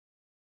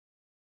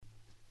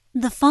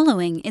The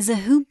following is a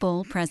Hoop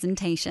Ball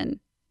presentation.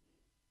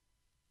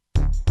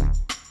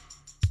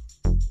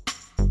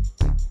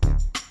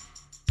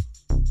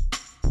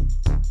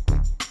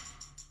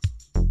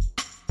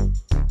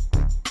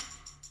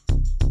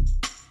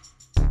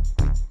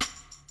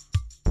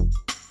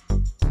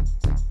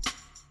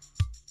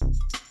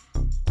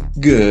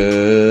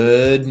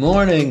 Good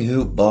morning,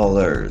 Hoop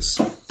Ballers,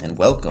 and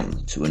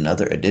welcome to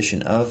another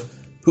edition of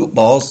Hoop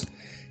Balls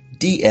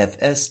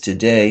DFS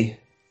Today.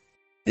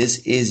 This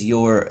is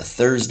your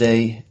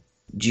Thursday,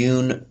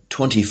 June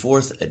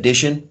 24th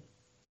edition.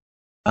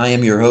 I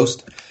am your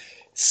host,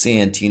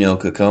 Santino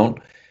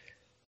Cacone,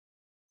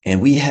 and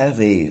we have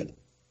a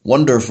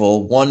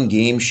wonderful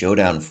one-game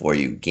showdown for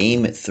you.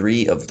 Game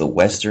 3 of the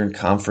Western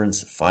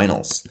Conference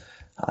Finals.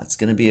 It's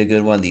going to be a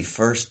good one. The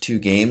first two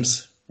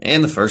games,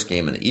 and the first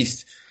game in the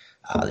East,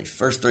 the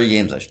first three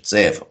games, I should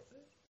say, of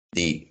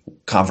the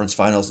conference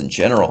finals in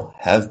general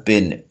have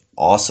been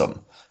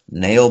awesome.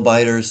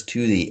 Nail-biters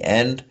to the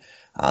end.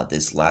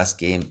 This last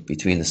game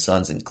between the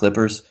Suns and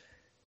Clippers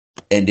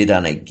ended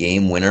on a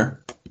game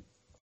winner.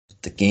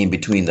 The game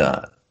between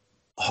the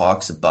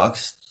Hawks and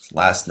Bucks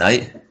last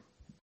night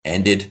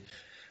ended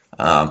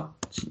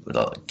with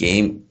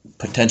a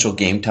potential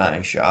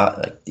game-tying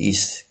shot.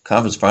 These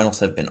conference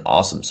finals have been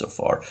awesome so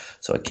far,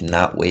 so I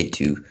cannot wait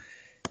to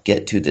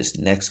get to this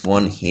next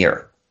one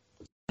here.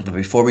 But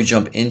before we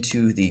jump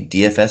into the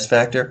DFS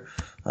factor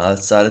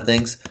side of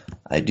things,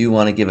 I do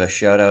want to give a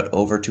shout out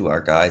over to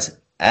our guys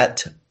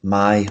at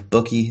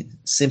MyBookie,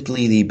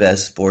 simply the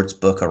best sports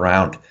book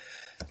around.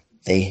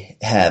 They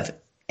have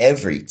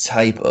every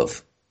type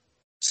of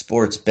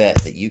sports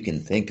bet that you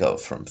can think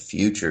of, from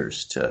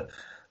futures to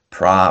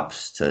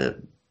props to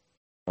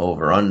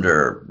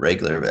over-under,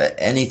 regular bet,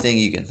 anything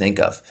you can think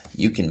of.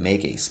 You can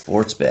make a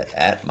sports bet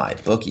at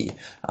MyBookie.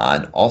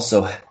 And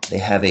also, they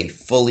have a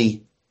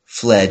fully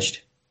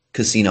fledged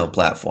casino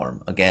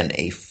platform. Again,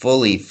 a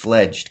fully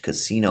fledged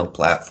casino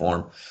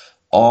platform,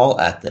 all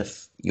at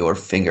your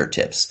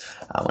fingertips.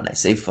 When I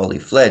say fully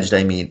fledged,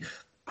 I mean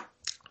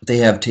they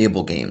have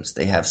table games,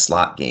 they have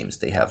slot games,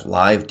 they have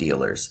live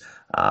dealers,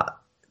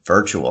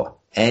 virtual,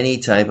 any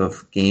type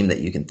of game that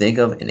you can think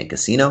of in a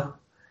casino.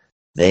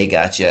 They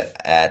got you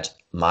at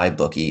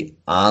MyBookie,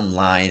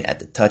 online at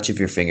the touch of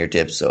your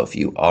fingertips. So if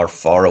you are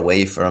far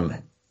away from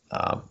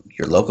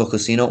your local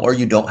casino, or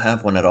you don't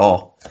have one at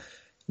all,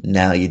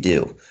 now you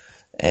do.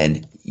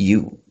 And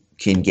you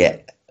can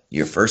get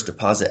your first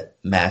deposit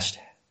matched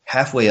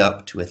halfway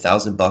up to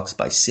 $1,000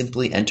 by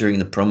simply entering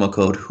the promo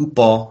code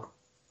HoopBall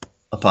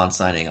upon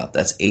signing up.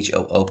 That's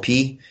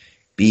HOOPBALL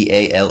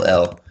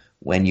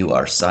when you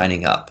are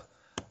signing up.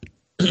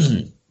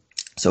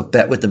 So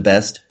bet with the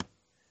best,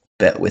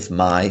 bet with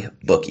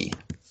MyBookie.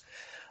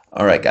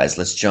 All right, guys,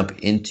 let's jump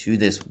into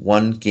this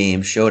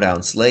one-game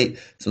showdown slate.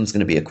 This one's going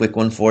to be a quick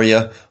one for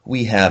you.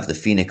 We have the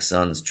Phoenix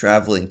Suns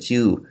traveling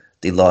to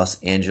the Los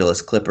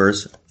Angeles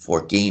Clippers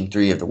for Game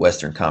 3 of the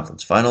Western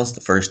Conference Finals. The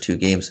first two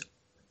games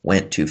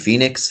went to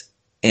Phoenix,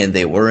 and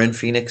they were in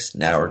Phoenix.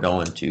 Now we're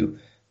going to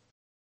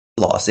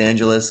Los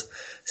Angeles,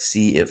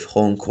 see if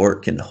home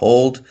court can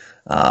hold.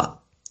 On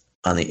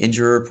the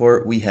injury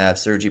report, we have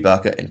Serge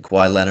Ibaka and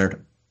Kawhi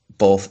Leonard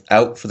both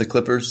out for the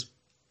Clippers.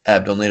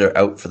 Abdel Nader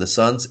out for the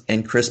Suns,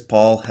 and Chris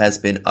Paul has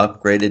been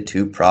upgraded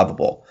to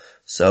probable.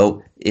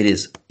 So it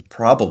is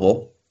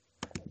probable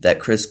that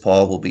Chris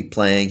Paul will be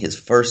playing his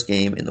first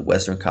game in the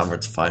Western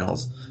Conference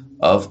Finals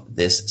of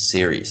this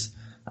series.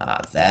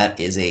 That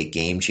is a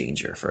game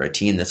changer for a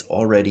team that's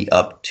already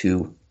up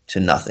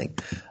 2-0.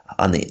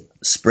 On the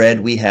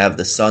spread, we have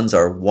the Suns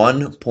are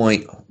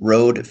 1-point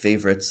road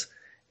favorites,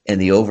 and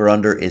the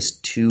over-under is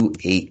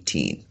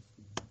 218.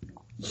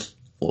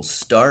 We'll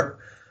start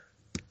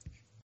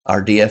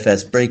our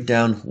DFS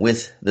breakdown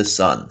with the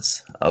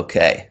Suns.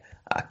 Okay,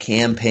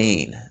 Cam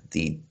Payne,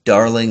 the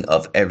darling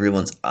of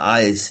everyone's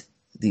eyes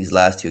these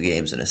last two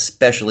games, and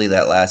especially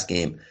that last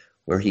game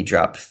where he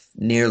dropped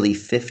nearly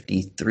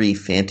 53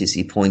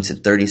 fantasy points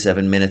in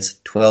 37 minutes,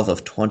 12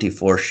 of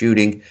 24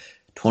 shooting,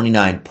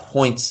 29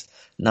 points,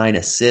 9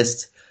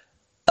 assists.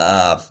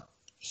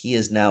 He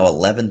is now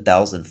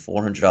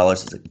 $11,400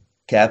 as a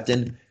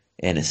captain,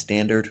 and his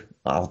standard,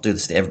 I'll do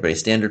this to everybody's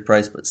standard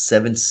price, but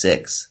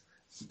 7.6.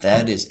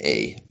 That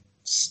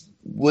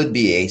would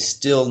be a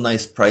still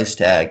nice price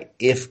tag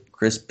if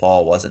Chris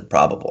Paul wasn't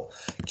probable.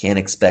 Can't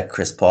expect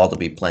Chris Paul to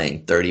be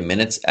playing 30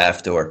 minutes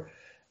after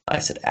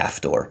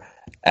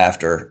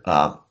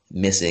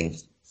missing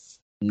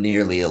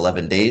nearly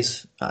 11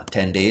 days,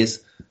 10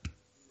 days.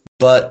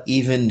 But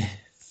even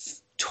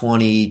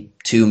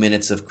 22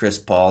 minutes of Chris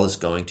Paul is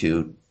going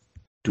to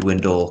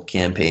dwindle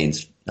Cam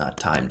Payne's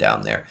time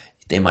down there.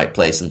 They might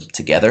play some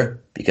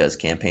together because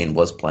Cam Payne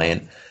was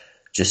playing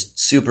just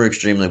super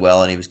extremely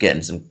well, and he was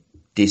getting some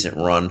decent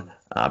run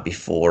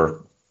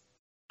before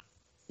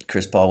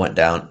Chris Paul went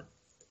down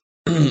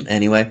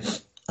anyway.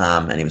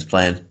 And he was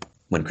playing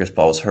when Chris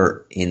Paul was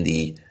hurt in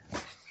the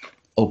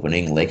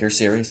opening Lakers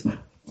series.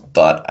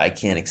 But I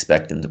can't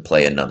expect him to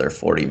play another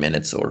 40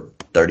 minutes or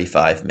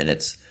 35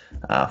 minutes,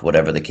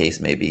 whatever the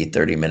case may be,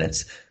 30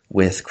 minutes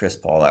with Chris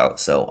Paul out.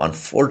 So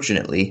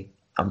unfortunately,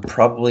 I'm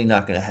probably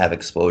not going to have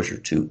exposure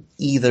to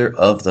either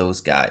of those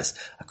guys.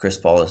 Chris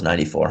Paul is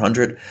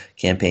 9,400,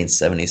 Cam Payne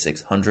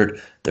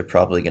 7,600. They're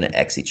probably going to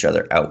X each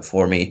other out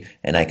for me,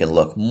 and I can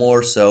look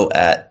more so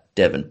at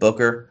Devin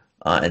Booker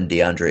and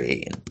DeAndre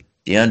Ayton.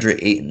 DeAndre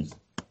Ayton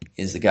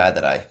is the guy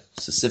that I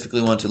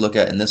specifically want to look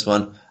at in this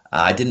one.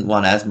 I didn't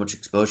want as much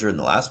exposure in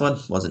the last one.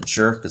 Wasn't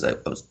sure because I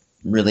was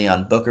really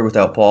on Booker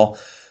without Paul,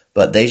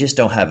 but they just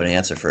don't have an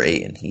answer for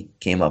Ayton. He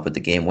came up with the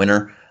game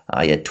winner.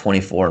 He had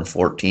 24 and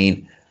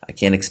 14. I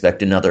can't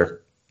expect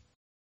another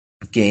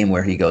game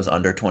where he goes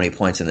under 20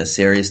 points in this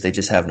series. They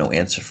just have no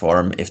answer for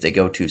him. If they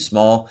go too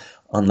small,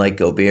 unlike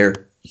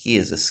Gobert, he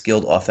is a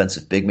skilled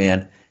offensive big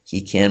man.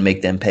 He can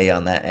make them pay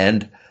on that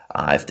end.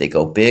 If they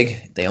go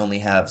big, they only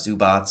have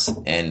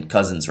Zubats and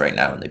Cousins right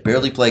now, and they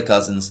barely play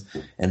Cousins,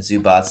 and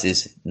Zubats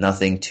is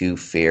nothing to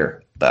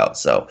fear about.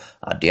 So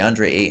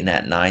DeAndre Ayton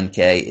at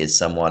 9K is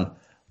someone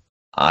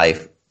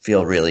I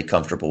feel really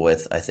comfortable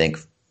with. I think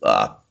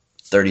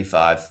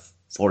 35,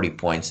 40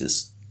 points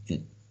is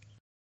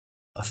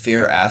a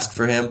fair ask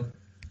for him.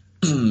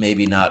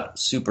 Maybe not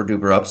super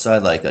duper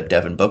upside like a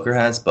Devin Booker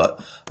has,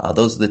 but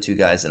those are the two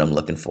guys that I'm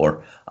looking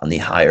for on the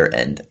higher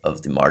end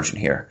of the margin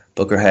here.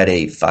 Booker had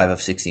a 5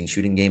 of 16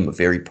 shooting game, a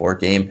very poor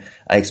game.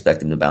 I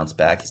expect him to bounce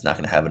back. He's not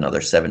going to have another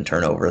 7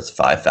 turnovers,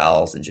 5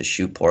 fouls, and just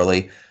shoot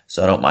poorly.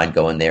 So I don't mind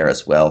going there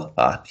as well.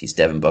 He's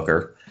Devin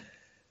Booker.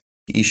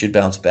 He should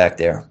bounce back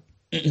there.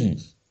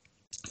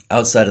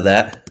 Outside of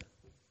that,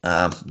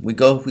 we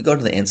go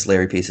to the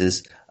ancillary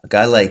pieces. A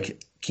guy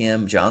like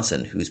Cam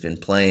Johnson, who's been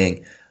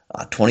playing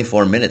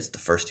 24 minutes the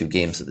first 2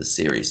 games of this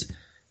series.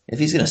 If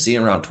he's going to see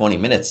around 20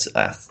 minutes,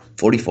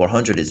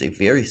 4,400 is a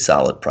very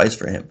solid price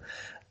for him.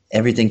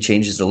 Everything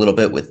changes a little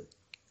bit with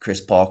Chris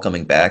Paul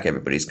coming back.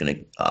 Everybody's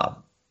going to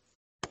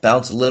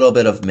bounce a little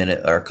bit of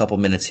minute or a couple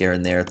minutes here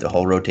and there. The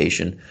whole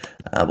rotation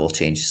will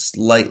change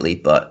slightly,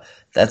 but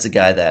that's a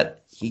guy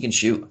that he can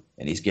shoot,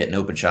 and he's getting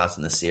open shots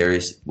in the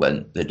series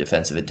when the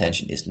defensive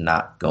attention is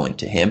not going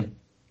to him.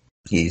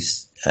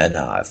 He's at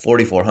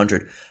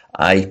 4,400.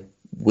 I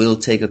will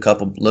take a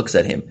couple looks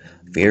at him.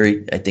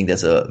 I think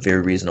that's a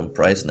very reasonable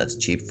price, and that's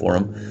cheap for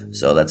him.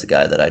 So that's a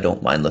guy that I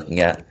don't mind looking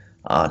at.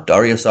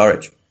 Dario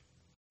Saric,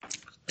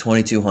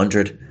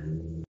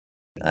 2,200.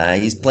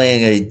 He's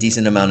playing a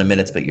decent amount of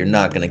minutes, but you're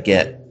not going to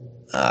get,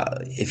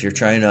 if you're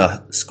trying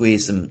to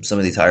squeeze some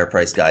of these higher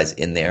priced guys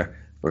in there,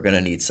 we're going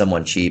to need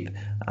someone cheap.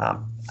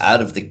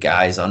 Out of the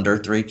guys under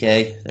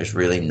 3K, there's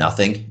really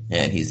nothing,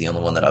 and he's the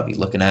only one that I'll be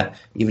looking at.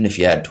 Even if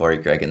you had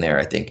Torrey Craig in there,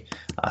 I think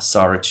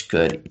Saric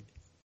could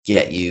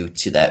get you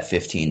to that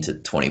 15 to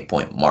 20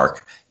 point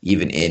mark,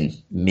 even in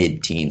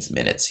mid-teens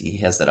minutes. He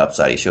has that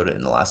upside. He showed it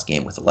in the last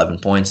game with 11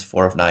 points,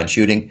 4 of 9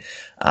 shooting.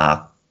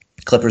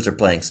 Clippers are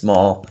playing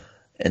small,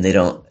 and they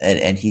don't.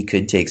 And he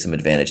could take some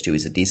advantage too.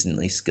 He's a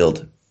decently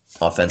skilled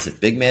offensive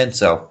big man,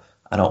 so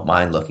I don't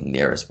mind looking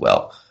there as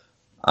well.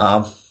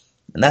 And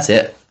that's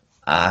it.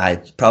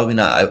 I probably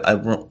not. I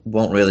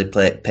won't really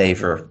pay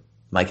for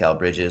Mikal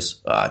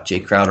Bridges. Jay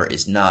Crowder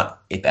is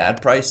not a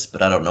bad price,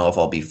 but I don't know if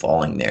I'll be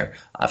falling there.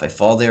 If I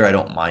fall there, I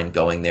don't mind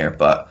going there,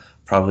 but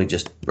probably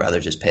rather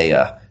just pay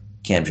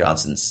Cam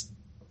Johnson's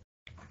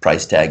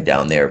price tag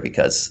down there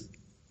because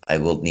I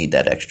will need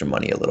that extra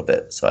money a little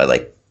bit. So I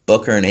like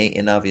Booker and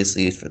Ayton,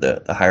 obviously, for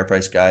the higher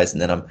price guys,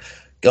 and then I'm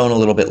going a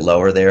little bit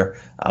lower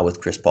there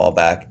with Chris Paul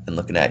back and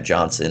looking at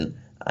Johnson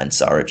and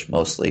Saric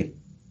mostly.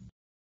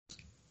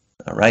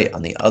 All right,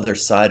 on the other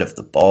side of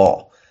the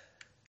ball,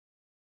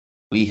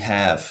 we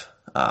have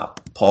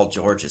Paul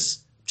George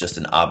is just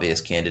an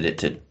obvious candidate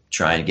to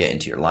try and get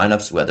into your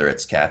lineups, whether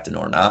it's captain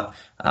or not.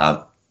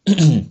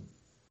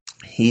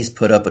 He's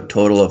put up a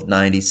total of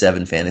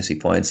 97 fantasy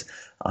points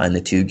in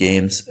the 2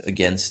 games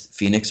against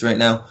Phoenix right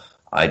now.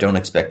 I don't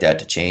expect that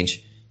to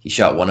change. He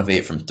shot 1 of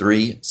 8 from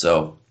 3,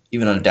 so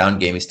even on a down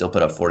game, he still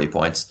put up 40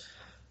 points.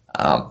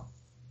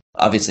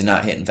 Obviously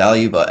not hitting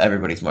value, but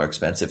everybody's more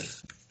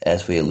expensive,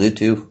 as we allude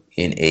to,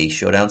 in a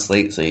showdown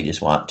slate, so you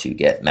just want to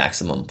get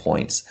maximum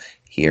points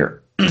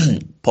here.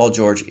 Paul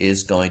George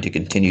is going to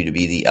continue to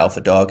be the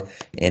alpha dog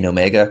in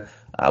Omega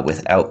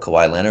without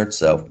Kawhi Leonard,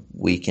 so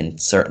we can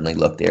certainly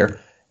look there.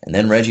 And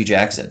then Reggie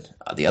Jackson.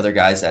 The other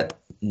guys at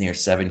near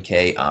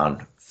 7K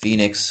on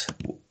Phoenix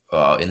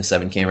in the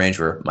 7K range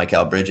were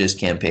Mikal Bridges,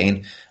 Cam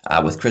Payne.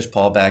 With Chris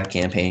Paul back,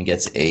 Cam Payne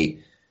gets a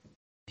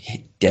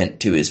dent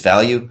to his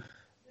value.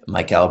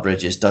 Mikal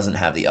Bridges doesn't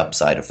have the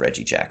upside of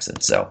Reggie Jackson,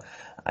 so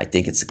I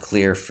think it's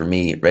clear for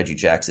me, Reggie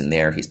Jackson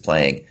there. He's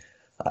playing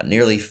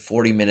nearly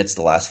 40 minutes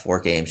the last 4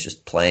 games,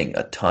 just playing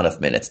a ton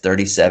of minutes,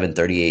 37,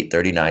 38,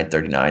 39,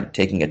 39,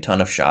 taking a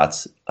ton of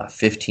shots,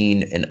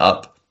 15 and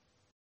up.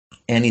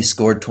 And he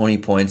scored 20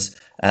 points,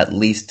 at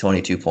least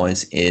 22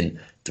 points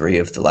in 3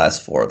 of the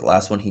last 4. The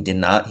last one he did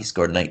not. He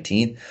scored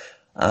 19.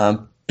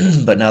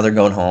 But now they're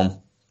going home.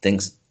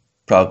 Things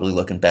probably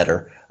looking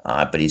better.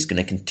 But he's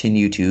going to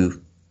continue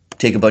to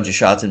take a bunch of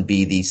shots and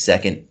be the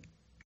second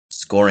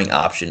scoring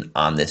option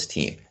on this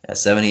team. At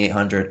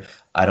 7,800,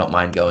 I don't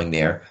mind going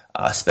there,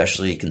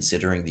 especially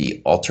considering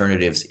the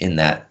alternatives in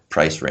that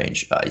price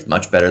range. He's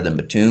much better than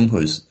Batum,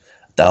 who's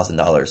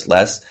 $1,000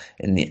 less,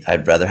 and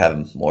I'd rather have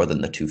him more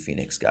than the two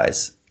Phoenix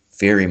guys,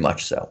 very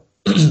much so.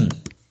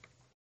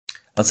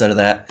 Outside of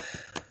that,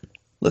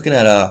 looking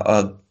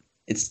at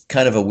it's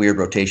kind of a weird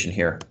rotation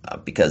here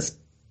because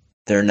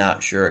they're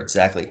not sure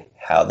exactly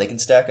how they can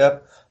stack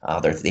up.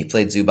 They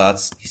played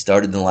Zubats. He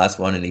started in the last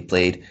one, and he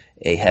played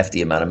a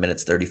hefty amount of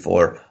minutes,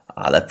 34.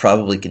 That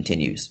probably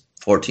continues.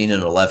 14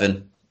 and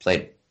 11,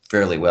 played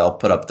fairly well,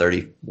 put up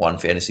 31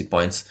 fantasy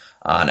points.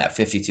 And at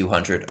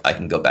 5,200, I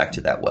can go back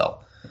to that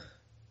well.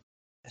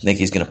 I think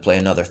he's going to play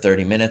another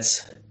 30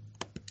 minutes.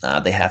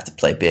 They have to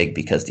play big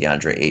because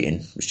DeAndre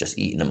Ayton was just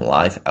eating them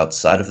alive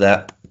outside of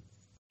that.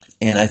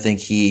 And I think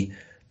he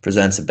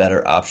presents a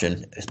better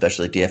option,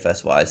 especially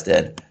DFS-wise,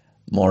 than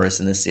Morris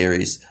in this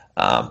series.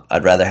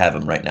 I'd rather have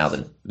him right now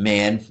than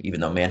Mann, even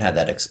though Mann had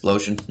that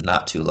explosion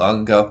not too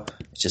long ago.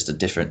 It's just a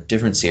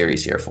different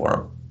series here for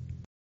him.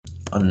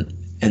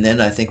 And then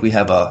I think we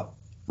have a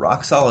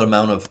rock-solid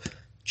amount of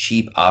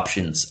cheap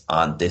options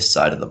on this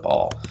side of the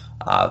ball.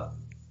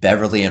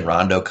 Beverly and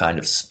Rondo kind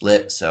of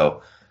split,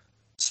 so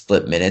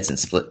split minutes and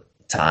split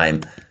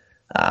time.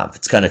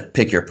 It's kind of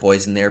pick your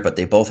poison there, but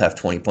they both have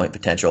 20-point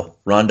potential.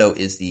 Rondo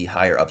is the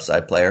higher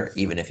upside player,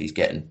 even if he's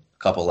getting a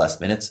couple less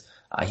minutes.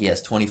 He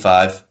has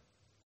 25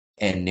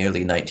 and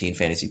nearly 19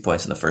 fantasy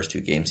points in the first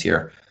two games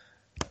here.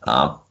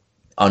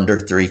 Under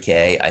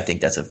 3K, I think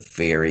that's a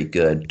very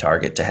good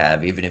target to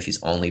have, even if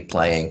he's only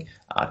playing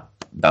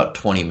about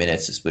 20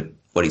 minutes is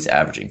what he's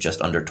averaging,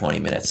 just under 20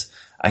 minutes.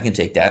 I can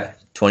take that.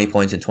 20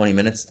 points in 20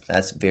 minutes,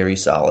 that's very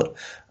solid.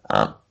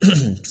 And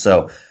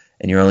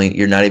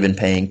you're not even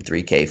paying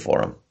 3K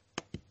for him.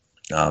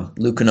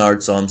 Luke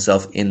Kennard saw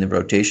himself in the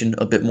rotation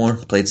a bit more,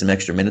 played some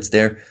extra minutes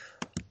there.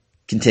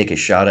 Can take a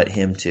shot at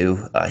him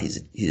too.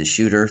 He's a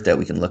shooter that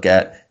we can look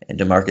at. And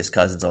DeMarcus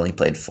Cousins only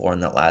played 4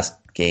 in that last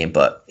game,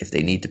 but if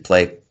they need to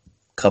play a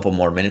couple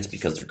more minutes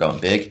because they're going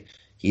big,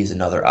 he's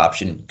another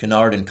option.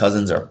 Kennard and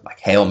Cousins are like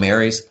Hail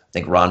Marys. I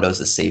think Rondo's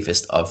the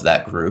safest of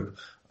that group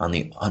on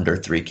the under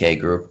 3K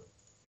group.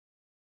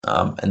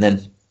 And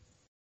then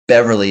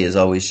Beverly is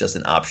always just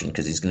an option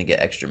because he's going to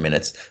get extra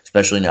minutes,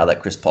 especially now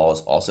that Chris Paul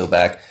is also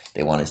back.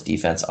 They want his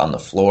defense on the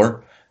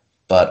floor.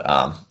 But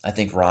I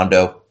think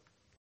Rondo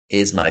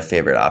is my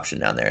favorite option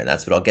down there, and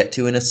that's what I'll get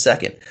to in a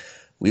second.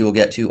 We will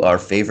get to our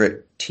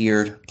favorite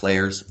tiered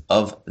players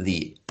of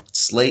the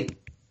slate.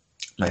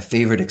 My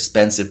favorite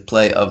expensive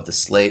play of the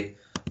slate.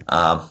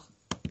 I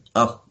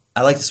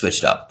like to switch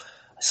it up.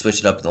 I switched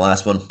it up in the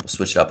last one. We'll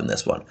switch it up in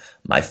this one.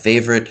 My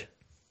favorite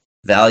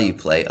value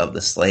play of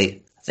the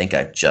slate. I think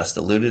I just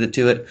alluded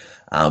to it,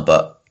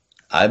 but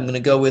I'm going to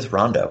go with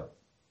Rondo.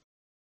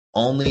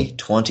 Only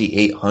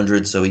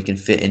 2,800, so he can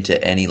fit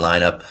into any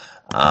lineup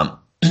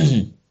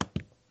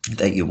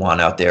that you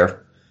want out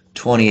there.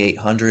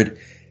 2,800.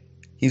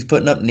 He's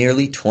putting up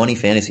nearly 20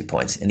 fantasy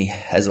points, and he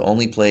has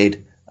only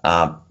played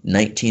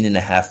 19 and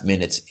a half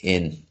minutes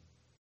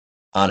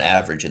on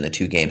average in the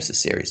two games this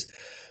series.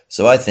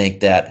 So I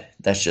think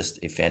that's just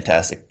a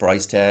fantastic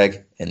price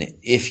tag, and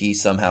if he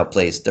somehow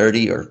plays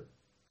 30 or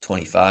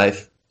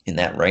 25 in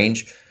that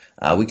range,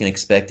 we can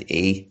expect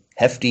a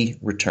hefty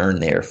return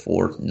there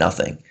for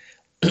nothing.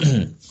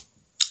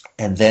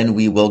 And then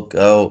we will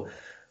go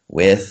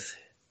with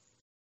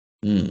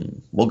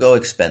we'll go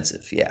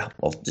expensive. Yeah,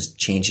 we'll just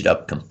change it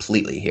up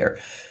completely here.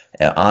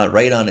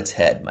 Right on its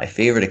head, my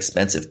favorite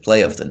expensive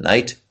play of the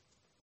night.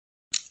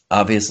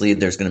 Obviously,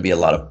 there's going to be a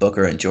lot of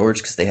Booker and George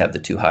because they have the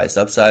two highest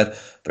upside,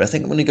 but I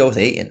think I'm going to go with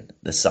Ayton.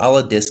 The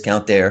solid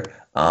discount there,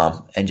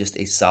 and just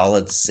a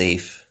solid,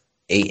 safe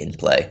Ayton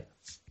play.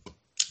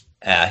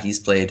 He's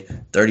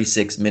played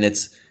 36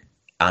 minutes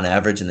on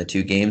average in the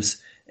two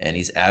games, and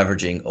he's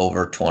averaging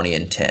over 20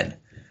 and 10.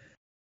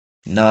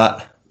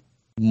 Not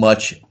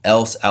much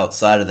else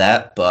outside of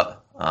that,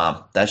 but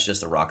that's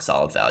just a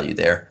rock-solid value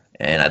there,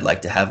 and I'd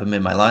like to have him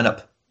in my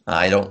lineup.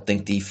 I don't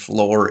think the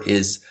floor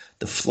is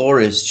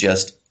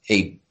just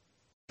a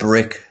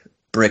brick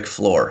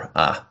floor.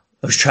 I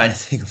was trying to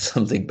think of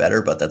something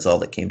better, but that's all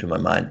that came to my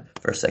mind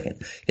for a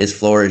second. His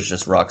floor is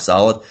just rock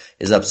solid.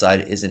 His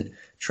upside isn't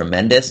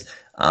tremendous.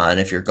 And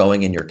if you're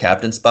going in your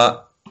captain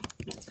spot,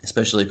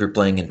 especially if you're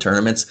playing in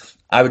tournaments,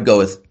 I would go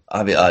with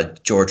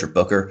George or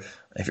Booker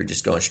if you're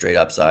just going straight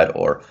upside,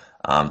 or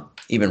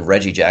even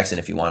Reggie Jackson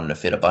if you wanted to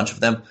fit a bunch of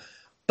them.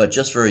 But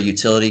just for a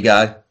utility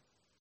guy,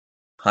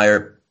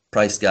 higher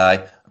price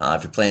guy,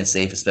 if you're playing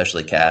safe,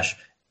 especially cash,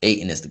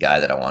 Ayton is the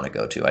guy that I want to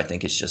go to. I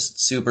think it's just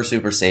super,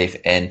 super safe,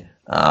 and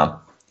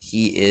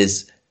he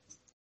is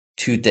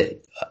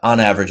on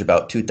average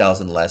about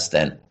 2,000 less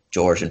than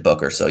George and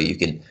Booker, so you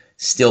can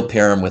still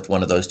pair him with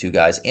one of those two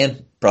guys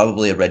and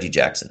probably a Reggie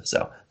Jackson.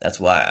 So that's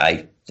why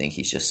I think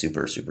he's just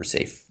super, super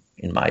safe,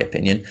 in my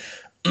opinion.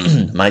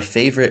 My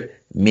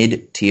favorite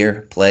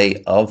mid-tier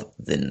play of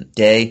the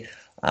day,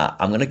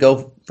 I'm going to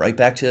go right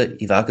back to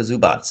Ivica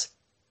Zubac,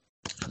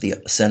 the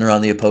center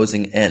on the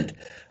opposing end.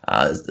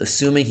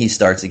 Assuming he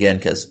starts again,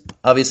 because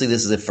obviously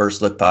this is a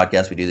first look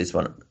podcast. We do this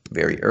one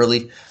very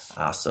early.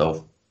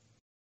 So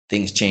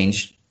things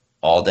change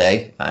all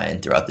day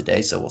and throughout the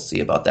day, so we'll see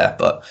about that.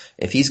 But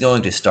if he's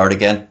going to start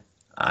again,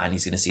 and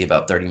he's going to see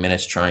about 30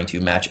 minutes trying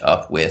to match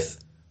up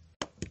with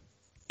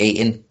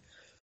Ayton,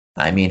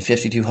 I mean,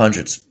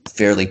 5,200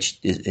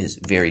 is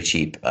very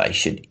cheap. I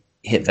should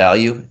hit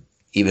value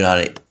even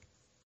on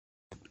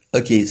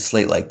a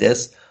slate like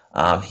this.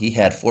 He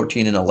had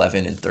 14 and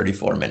 11 in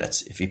 34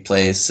 minutes. If he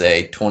plays,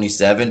 say,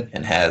 27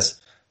 and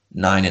has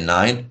 9 and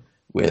 9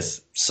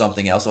 with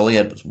something else, all he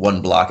had was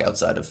one block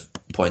outside of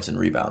points and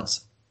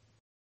rebounds,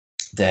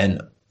 then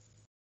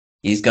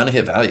he's going to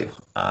hit value.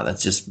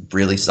 That's just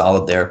really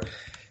solid there,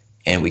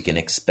 and we can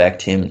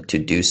expect him to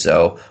do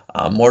so.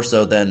 More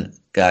so than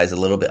guys a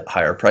little bit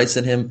higher price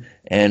than him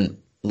and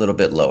a little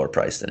bit lower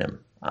price than him.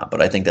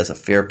 But I think that's a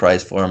fair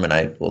price for him, and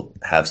I will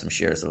have some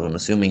shares of him,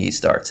 assuming he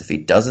starts. If he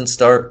doesn't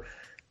start,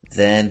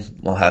 then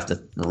we'll have to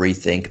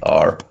rethink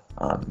our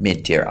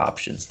mid-tier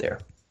options there.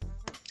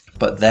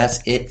 But that's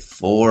it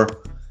for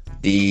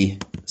the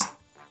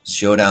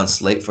showdown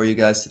slate for you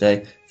guys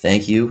today.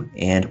 Thank you,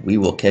 and we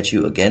will catch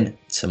you again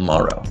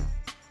tomorrow.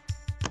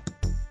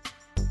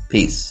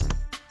 Peace.